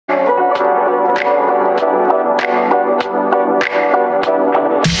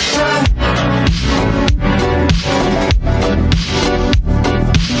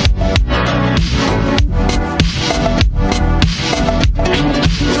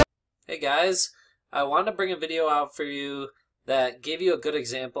guys, I wanted to bring a video out for you that gave you a good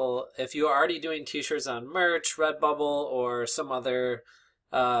example. If you're already doing t-shirts on Merch, Redbubble, or some other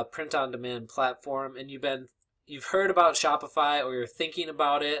print-on-demand platform, and you've heard about Shopify or you're thinking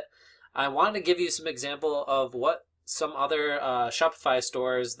about it, I wanted to give you some example of what some other Shopify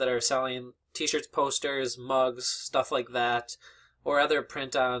stores that are selling t-shirts, posters, mugs, stuff like that, or other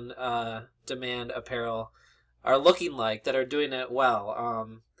print-on-demand apparel are looking like, that are doing it well.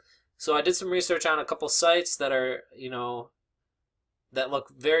 So I did some research on a couple sites that are, that look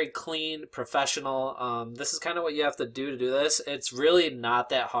very clean, professional. This is kind of what you have to do this. It's really not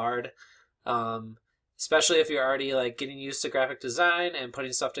that hard, especially if you're already like getting used to graphic design and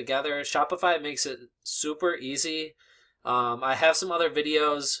putting stuff together. Shopify makes it super easy. I have some other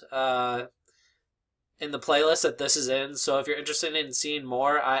videos in the playlist that this is in, so if you're interested in seeing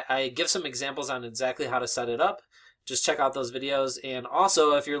more, I give some examples on exactly how to set it up. Just check out those videos. And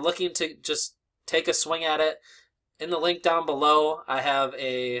also, if you're looking to just take a swing at it, in the link down below, I have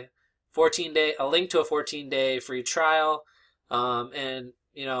a link to a 14-day free trial. And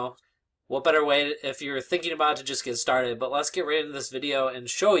what better way if you're thinking about it to just get started. But let's get right into this video and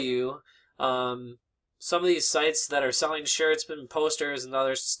show you some of these sites that are selling shirts and posters and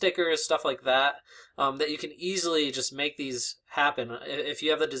other stickers, stuff like that, that you can easily just make these happen. If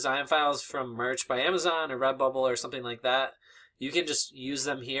you have the design files from Merch by Amazon or Redbubble or something like that, you can just use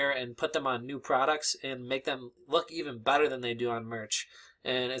them here and put them on new products and make them look even better than they do on Merch.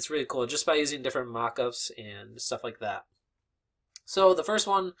 And it's really cool just by using different mock-ups and stuff like that. So the first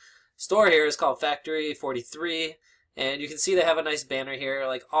store here is called Factory 43. And you can see they have a nice banner here.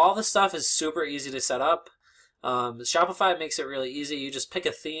 Like, all the stuff is super easy to set up. Shopify makes it really easy. You just pick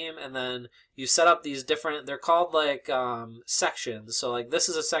a theme and then you set up these different, they're called like sections. So like this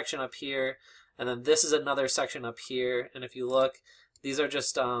is a section up here and then this is another section up here. And if you look, these are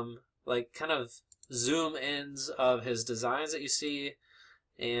just like kind of zoom ins of his designs that you see.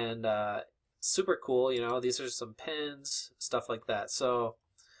 And super cool, these are some pins, stuff like that. So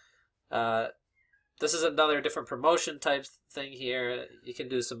this is another different promotion type thing here. You can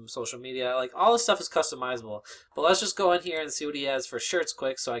do some social media. Like, all this stuff is customizable. But let's just go in here and see what he has for shirts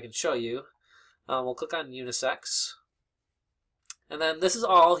quick so I can show you. We'll click on unisex. And then this is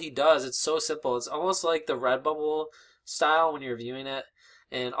all he does. It's so simple. It's almost like the Redbubble style when you're viewing it.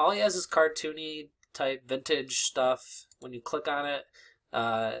 And all he has is cartoony type vintage stuff. When you click on it,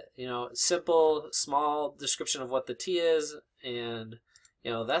 simple, small description of what the tee is, and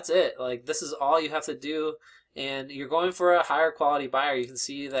that's it. Like, this is all you have to do, and you're going for a higher quality buyer. You can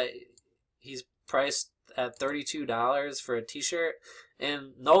see that he's priced at $32 for a t-shirt,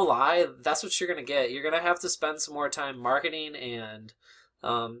 and no lie, that's what you're gonna get. You're gonna have to spend some more time marketing and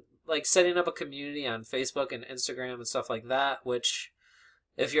like setting up a community on Facebook and Instagram and stuff like that, which,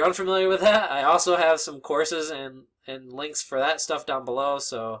 if you're unfamiliar with that, I also have some courses and links for that stuff down below.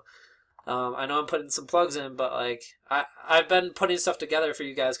 So I know I'm putting some plugs in, but like I've been putting stuff together for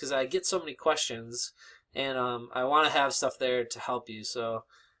you guys because I get so many questions, and I want to have stuff there to help you. So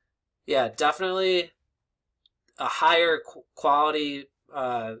yeah, definitely a higher quality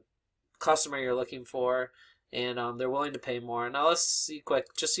customer you're looking for, and they're willing to pay more. Now let's see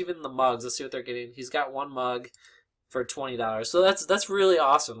quick, just even the mugs. Let's see what they're getting. He's got one mug for $20. So that's really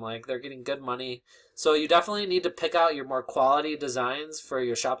awesome. Like, they're getting good money. So you definitely need to pick out your more quality designs for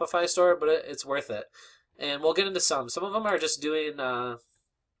your Shopify store, but it's worth it. And we'll get into some. Some of them are just doing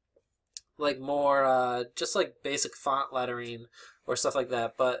like more just like basic font lettering or stuff like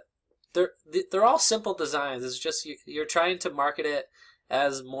that. But they're all simple designs. It's just you're trying to market it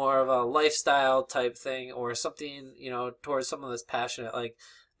as more of a lifestyle type thing, or something, towards someone that's passionate. Like,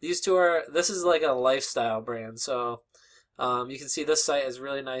 this is like a lifestyle brand. So you can see this site is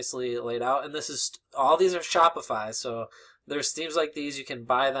really nicely laid out, and all these are Shopify. So there's themes like these, you can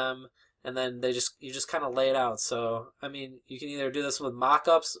buy them, and then you just kind of lay it out. So I mean, you can either do this with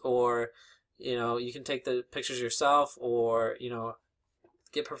mock-ups, or you can take the pictures yourself, or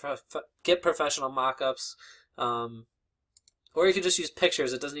get professional mock-ups, or you can just use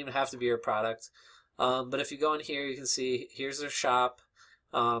pictures. It doesn't even have to be your product. But if you go in here, you can see here's their shop.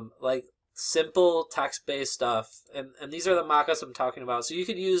 Like simple text-based stuff, and these are the mock-ups I'm talking about. So you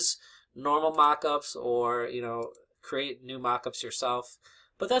could use normal mock-ups, or create new mock-ups yourself,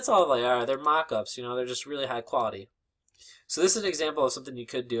 but that's all they are. They're mock-ups. They're just really high quality. So this is an example of something you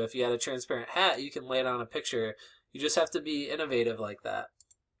could do. If you had a transparent hat, you can lay it on a picture. You just have to be innovative like that,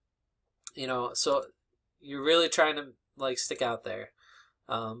 so you're really trying to like stick out there.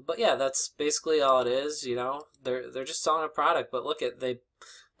 But yeah, that's basically all it is. They're just selling a product, but look at they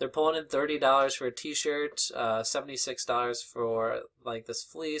They're pulling in $30 for a t-shirt, $76 for like this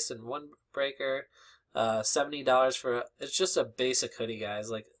fleece and windbreaker, $70 for it's just a basic hoodie, guys.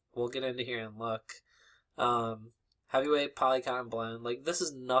 Like, we'll get into here and look. Heavyweight polycotton blend. Like, this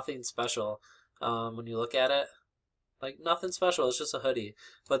is nothing special when you look at it. Like, nothing special. It's just a hoodie.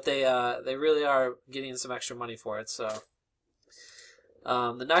 But they really are getting some extra money for it. So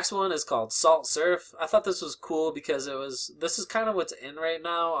the next one is called Salt Surf. I thought this was cool because this is kind of what's in right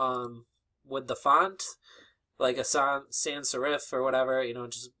now with the font, like a sans serif or whatever. You know,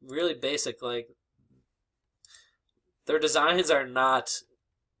 just really basic. Like, their designs are not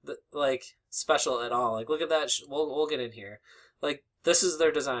like special at all. Like, look at that. We'll get in here. Like, this is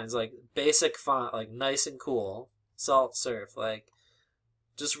their designs. Like, basic font, like nice and cool. Salt Surf, like,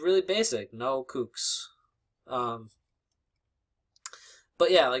 just really basic, no kooks. But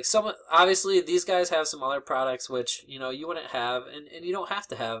yeah, like, obviously these guys have some other products which, you know, you wouldn't have, and you don't have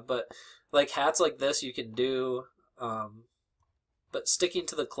to have, but like hats like this you can do, but sticking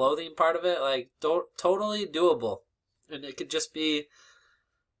to the clothing part of it, like, totally doable. And it could just be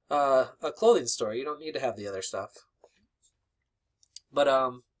a clothing store. You don't need to have the other stuff. But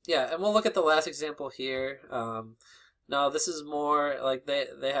yeah, and we'll look at the last example here. Now this is more like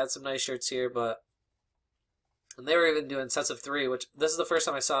they had some nice shirts here, but and they were even doing sets of 3, which this is the first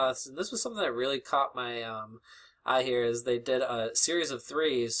time I saw this, and this was something that really caught my eye here. Is they did a series of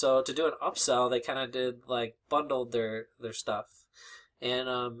 3, so to do an upsell, they kind of did like bundled their stuff, and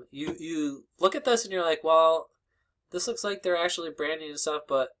you look at this and you're like, well, this looks like they're actually branding and stuff,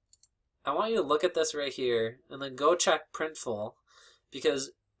 but I want you to look at this right here and then go check Printful,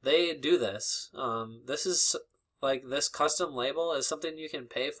 because they do this. This is like, this custom label is something you can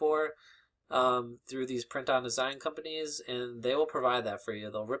pay for through these print-on design companies, and they will provide that for you.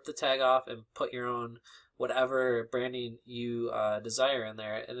 They'll rip the tag off and put your own whatever branding you desire in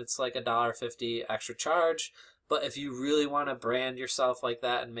there, and it's like $1.50 extra charge. But if you really want to brand yourself like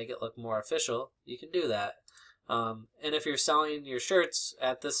that and make it look more official, you can do that. And if you're selling your shirts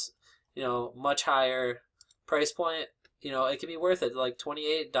at this, you know, much higher price point, you know, it can be worth it. Like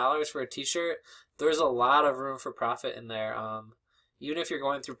 $28 for a t-shirt, there's a lot of room for profit in there. Even if you're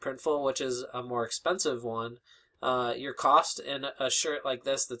going through Printful, which is a more expensive one, your cost in a shirt like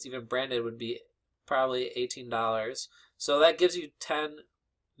this that's even branded would be probably $18. So that gives you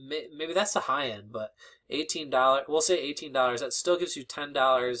maybe that's the high end, but $18, we'll say $18, that still gives you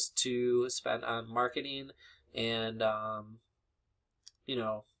 $10 to spend on marketing and, you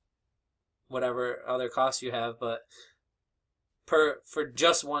know, whatever other costs you have, but for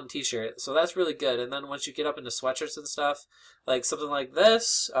just one t-shirt. So that's really good. And then once you get up into sweatshirts and stuff, like something like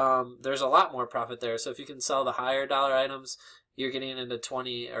this, there's a lot more profit there. So if you can sell the higher dollar items, you're getting into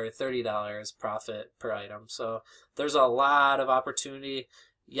 $20 or $30 profit per item. So there's a lot of opportunity.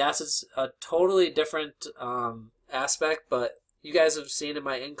 Yes, it's a totally different aspect, but you guys have seen in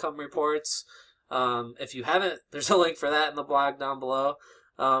my income reports. If you haven't, there's a link for that in the blog down below,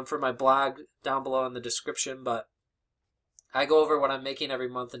 for my blog down below in the description. But I go over what I'm making every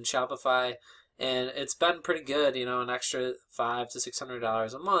month in Shopify, and it's been pretty good, you know, an extra $500 to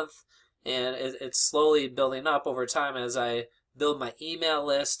 $600 a month, and it's slowly building up over time as I build my email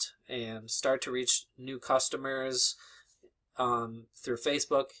list and start to reach new customers through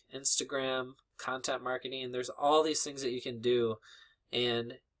Facebook, Instagram, content marketing. There's all these things that you can do,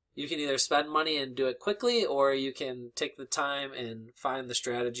 and you can either spend money and do it quickly, or you can take the time and find the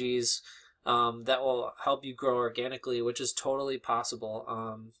strategies that will help you grow organically, which is totally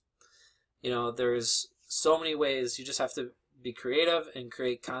possible. You know, there's so many ways. You just have to be creative and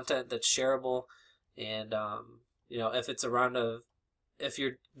create content that's shareable. And you know, if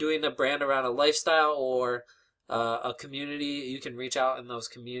you're doing a brand around a lifestyle or a community, you can reach out in those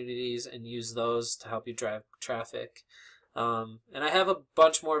communities and use those to help you drive traffic. And I have a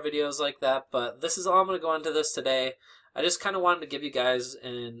bunch more videos like that, but this is all I'm going to go into this today. I just kind of wanted to give you guys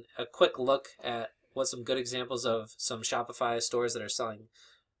a quick look at what some good examples of some Shopify stores that are selling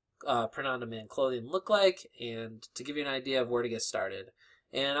print-on-demand clothing look like, and to give you an idea of where to get started.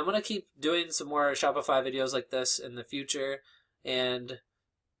 And I'm going to keep doing some more Shopify videos like this in the future, and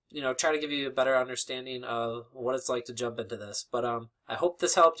you know, try to give you a better understanding of what it's like to jump into this. But I hope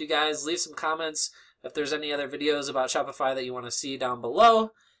this helped you guys. Leave some comments if there's any other videos about Shopify that you want to see down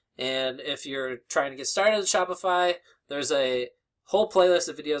below. And if you're trying to get started with Shopify, there's a whole playlist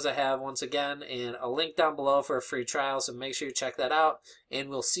of videos I have, once again, and a link down below for a free trial, so make sure you check that out, and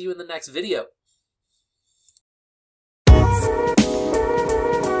we'll see you in the next video.